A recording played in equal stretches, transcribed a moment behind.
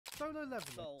Solo leveling.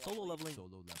 Solo leveling.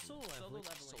 Solo leveling. Solo leveling.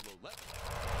 Solo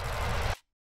leveling.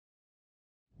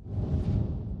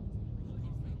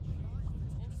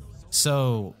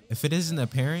 So, if it isn't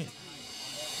apparent,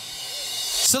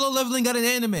 Solo Leveling got an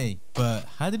anime. But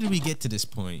how did we get to this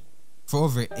point? For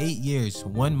over 8 years,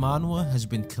 one manhwa has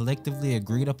been collectively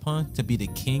agreed upon to be the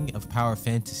king of power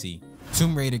fantasy.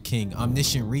 Tomb Raider King,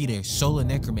 Omniscient Reader, Solar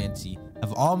Necromancy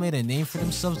have all made a name for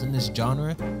themselves in this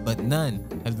genre, but none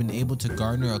have been able to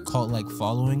garner a cult-like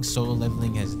following Solo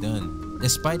Leveling has done.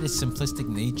 Despite its simplistic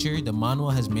nature, the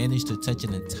manhwa has managed to touch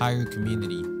an entire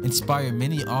community, inspire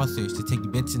many authors to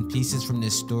take bits and pieces from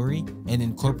this story and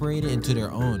incorporate it into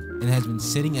their own, and has been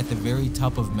sitting at the very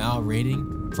top of Mal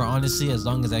rating for honestly as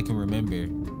long as I can remember.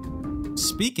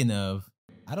 Speaking of,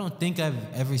 I don't think I've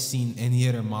ever seen any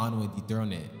other manhwa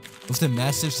dethrone it. With the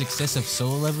massive success of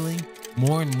Solo Leveling,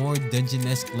 more and more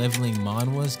dungeon-esque leveling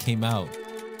manhwas came out.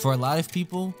 For a lot of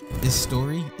people, this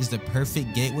story is the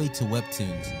perfect gateway to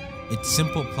webtoons. Its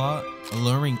simple plot,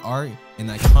 alluring art, and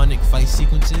iconic fight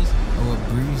sequences are what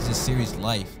breathes the series'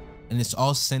 life, and it's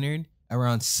all centered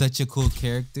around such a cool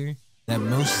character that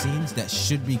most scenes that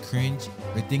should be cringe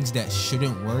or things that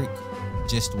shouldn't work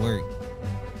just work.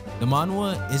 The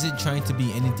manhwa isn't trying to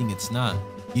be anything it's not.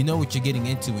 You know what you're getting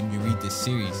into when you read this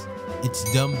series. It's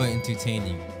dumb but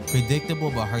entertaining,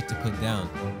 predictable but hard to put down,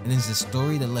 and is a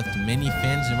story that left many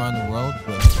fans around the world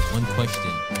with one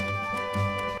question.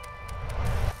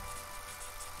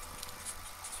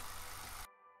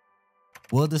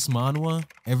 Will this manhwa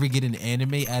ever get an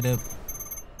anime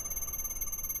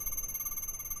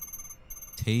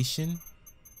adaptation?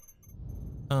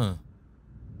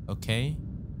 Okay.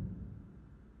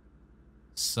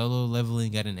 Solo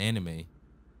Leveling got an anime.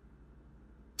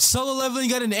 Solo Leveling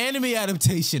got an anime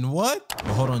adaptation, what? But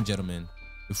hold on, gentlemen.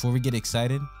 Before we get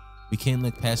excited, we can't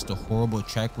look past the horrible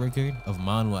track record of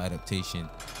manhwa adaptation.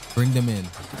 Bring them in.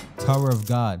 Tower of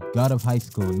God, God of High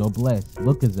School, Noblesse,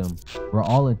 Lookism were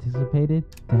all anticipated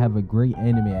to have a great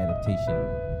anime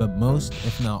adaptation, but most,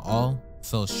 if not all,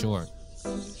 fell short.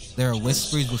 There are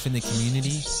whispers within the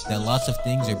community that lots of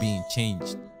things are being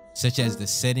changed, such as the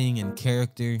setting and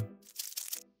character.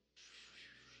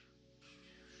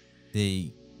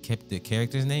 They kept the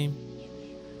character's name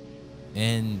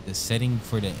and the setting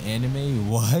for the anime.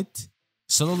 What?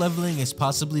 Solo Leveling is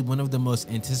possibly one of the most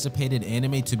anticipated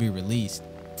anime to be released.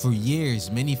 For years,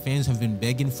 many fans have been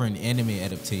begging for an anime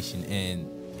adaptation, and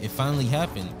it finally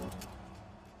happened.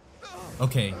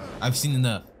 Okay, I've seen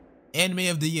enough. Anime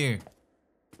of the year.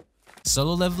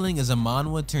 Solo Leveling is a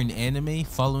manhwa-turned-anime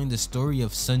following the story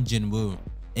of Sung Jinwoo,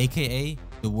 aka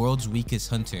the world's weakest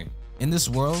hunter. In this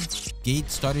world,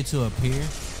 gates started to appear,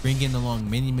 bringing along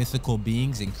many mythical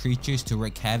beings and creatures to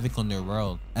wreak havoc on their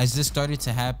world. As this started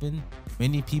to happen,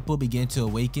 many people began to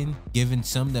awaken, giving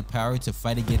some the power to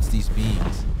fight against these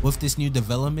beings. With this new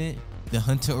development, the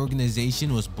Hunter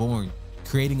organization was born,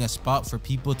 creating a spot for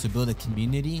people to build a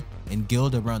community and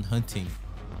guild around hunting.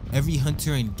 Every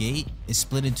hunter and gate is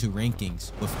split into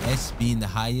rankings, with S being the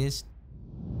highest,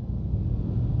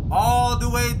 all the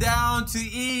way down to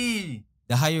E.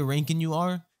 The higher ranking you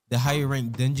are, the higher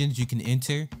ranked dungeons you can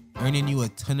enter, earning you a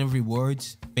ton of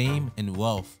rewards, fame, and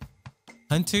wealth.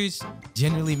 Hunters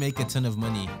generally make a ton of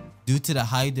money due to the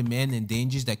high demand and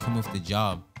dangers that come with the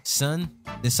job. Sun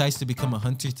decides to become a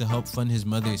hunter to help fund his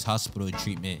mother's hospital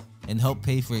treatment and help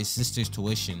pay for his sister's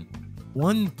tuition.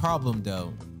 One problem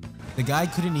though, the guy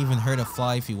couldn't even hurt a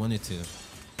fly if he wanted to.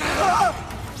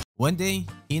 One day,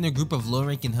 he and a group of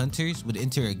low-ranking hunters would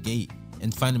enter a gate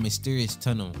and find a mysterious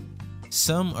tunnel.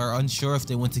 Some are unsure if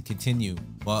they want to continue,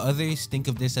 while others think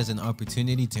of this as an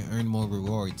opportunity to earn more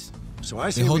rewards. So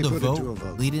I They hold a vote,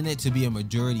 leading it to be a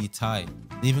majority tie,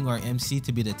 leaving our MC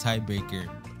to be the tiebreaker.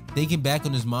 Thinking back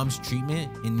on his mom's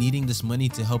treatment and needing this money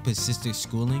to help his sister's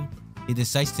schooling, he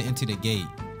decides to enter the gate.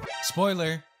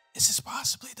 Spoiler, this is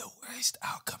possibly the worst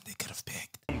outcome they could have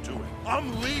picked.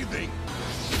 I'm leaving.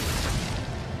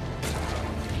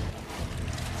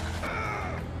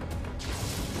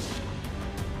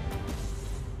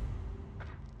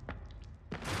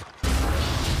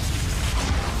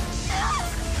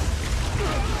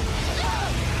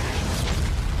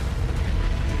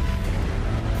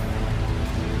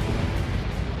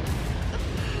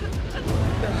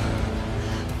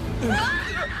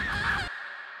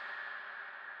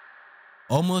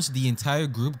 Almost the entire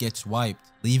group gets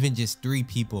wiped, leaving just 3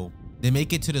 people. They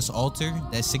make it to this altar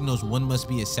that signals one must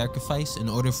be a sacrifice in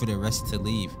order for the rest to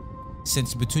leave.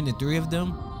 Since between the 3 of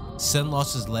them, Sun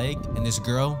lost his leg and this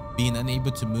girl being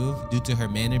unable to move due to her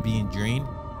mana being drained,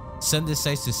 Sun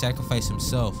decides to sacrifice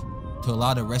himself to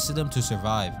allow the rest of them to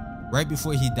survive. Right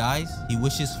before he dies, he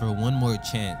wishes for one more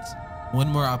chance. one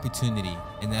more opportunity,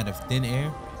 and out of thin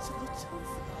air,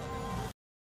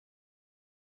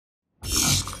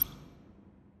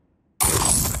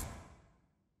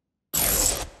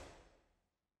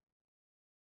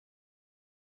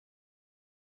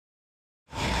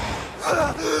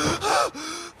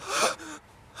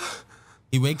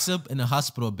 he wakes up in a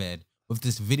hospital bed with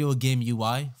this video game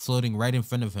UI floating right in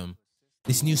front of him.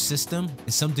 This new system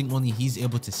is something only he's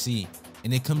able to see,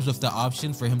 and it comes with the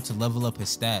option for him to level up his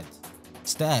stats.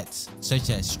 Stats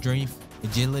such as strength,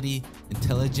 agility,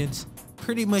 intelligence,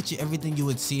 pretty much everything you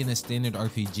would see in a standard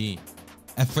RPG.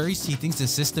 At first, he thinks the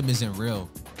system isn't real.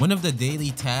 One of the daily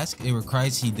tasks it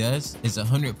requires he does is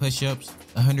 100 push-ups,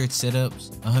 100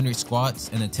 sit-ups, 100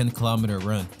 squats, and a 10-kilometer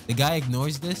run. The guy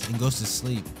ignores this and goes to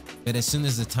sleep, but as soon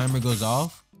as the timer goes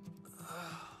off,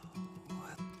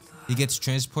 he gets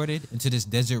transported into this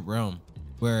desert realm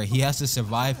where he has to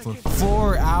survive for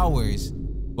 4 hours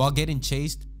while getting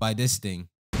chased by this thing.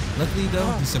 Luckily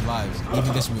though, he survives,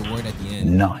 even gets a reward at the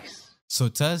end. Nice. So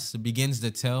thus begins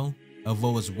the tale of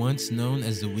what was once known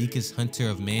as the weakest hunter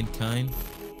of mankind,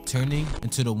 turning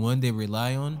into the one they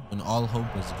rely on when all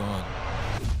hope was gone.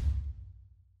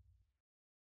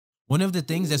 One of the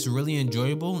things that's really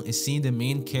enjoyable is seeing the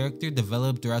main character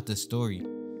develop throughout the story.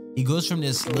 He goes from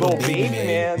this little baby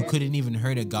man who couldn't even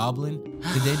hurt a goblin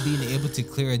to then being able to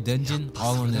clear a dungeon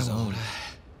all on his own.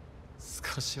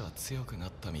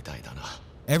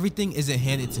 Everything isn't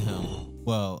handed to him.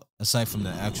 Well, aside from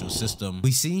the actual system,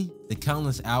 we see the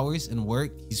countless hours and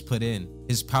work he's put in,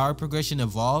 his power progression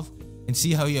evolve, and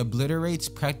see how he obliterates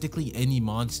practically any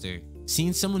monster.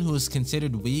 Seeing someone who is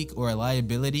considered weak or a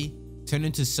liability turn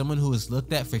into someone who is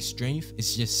looked at for strength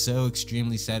is just so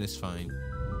extremely satisfying.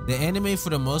 The anime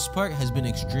for the most part has been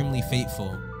extremely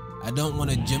faithful. I don't want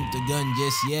to jump the gun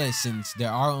just yet since there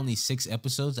are only 6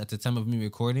 episodes at the time of me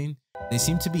recording. They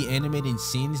seem to be animating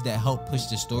scenes that help push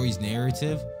the story's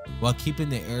narrative while keeping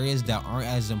the areas that aren't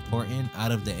as important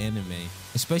out of the anime.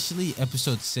 Especially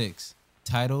episode 6,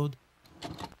 titled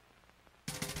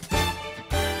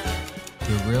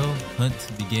The Real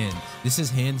Hunt Begins. This is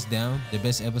hands down the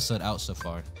best episode out so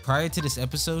far. Prior to this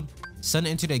episode, Sun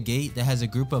entered a gate that has a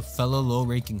group of fellow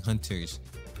low-ranking hunters.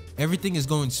 Everything is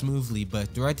going smoothly, but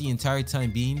throughout the entire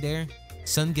time being there,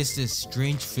 Sun gets this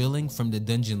strange feeling from the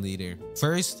dungeon leader.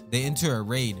 First, they enter a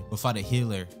raid without a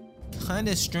healer.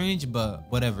 Kinda strange, but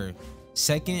whatever.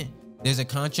 Second, there's a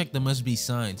contract that must be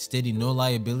signed stating no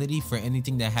liability for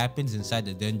anything that happens inside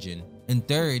the dungeon. And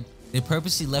third, they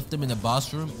purposely left them in the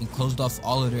boss room and closed off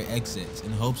all of their exits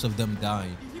in hopes of them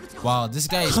dying. While this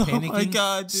guy is panicking, oh my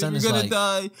God, dude, Sun you're is gonna like,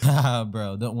 die. Haha,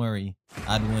 bro, don't worry,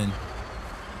 I'd win.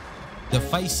 The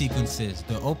fight sequences,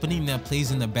 the opening that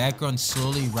plays in the background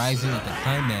slowly rising at the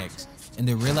climax, and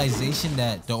the realization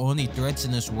that the only threats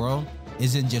in this world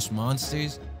isn't just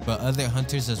monsters, but other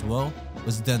hunters as well,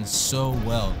 was done so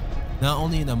well. Not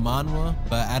only in the manhwa,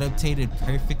 but adapted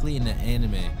perfectly in the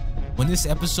anime. When this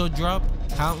episode dropped,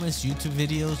 countless YouTube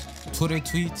videos, Twitter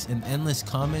tweets, and endless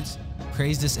comments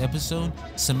praised this episode,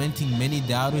 cementing many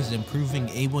doubters and proving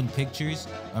A1 Pictures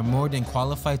are more than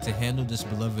qualified to handle this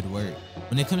beloved work.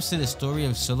 When it comes to the story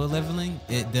of Solo Leveling,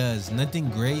 it does nothing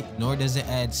great, nor does it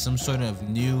add some sort of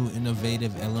new,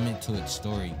 innovative element to its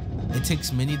story. It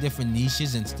takes many different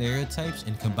niches and stereotypes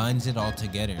and combines it all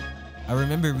together. I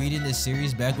remember reading this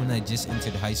series back when I just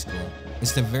entered high school.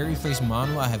 It's the very first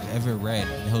manhwa I have ever read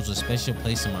and holds a special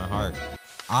place in my heart.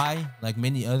 I, like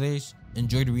many others,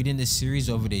 enjoyed reading this series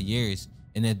over the years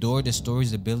and adored the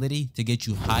story's ability to get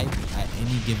you hyped at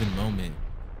any given moment.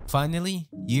 Finally,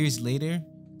 years later,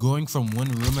 going from one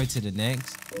rumor to the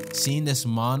next, seeing this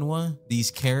manhwa, these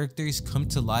characters come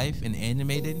to life and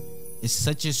animated, is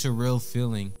such a surreal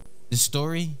feeling. The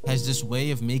story has this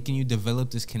way of making you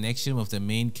develop this connection with the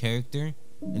main character,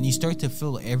 and you start to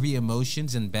feel every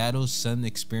emotions and battles Sun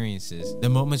experiences. The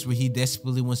moments where he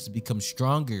desperately wants to become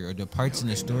stronger, or the parts in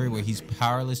the story where he's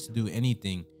powerless to do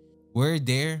anything. We're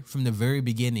there from the very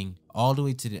beginning, all the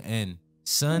way to the end.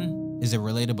 Sun is a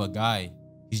relatable guy.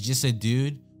 He's just a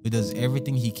dude who does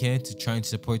everything he can to try and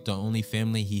support the only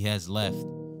family he has left.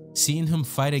 Seeing him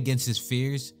fight against his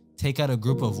fears, take out a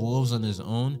group of wolves on his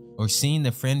own, or seeing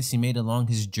the friends he made along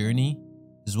his journey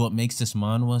is what makes this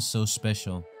manhwa so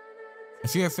special.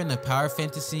 If you're a fan of power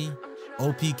fantasy,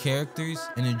 OP characters,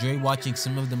 and enjoy watching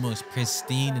some of the most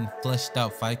pristine and fleshed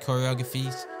out fight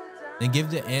choreographies, then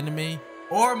give the anime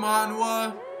or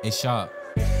manhwa a shot.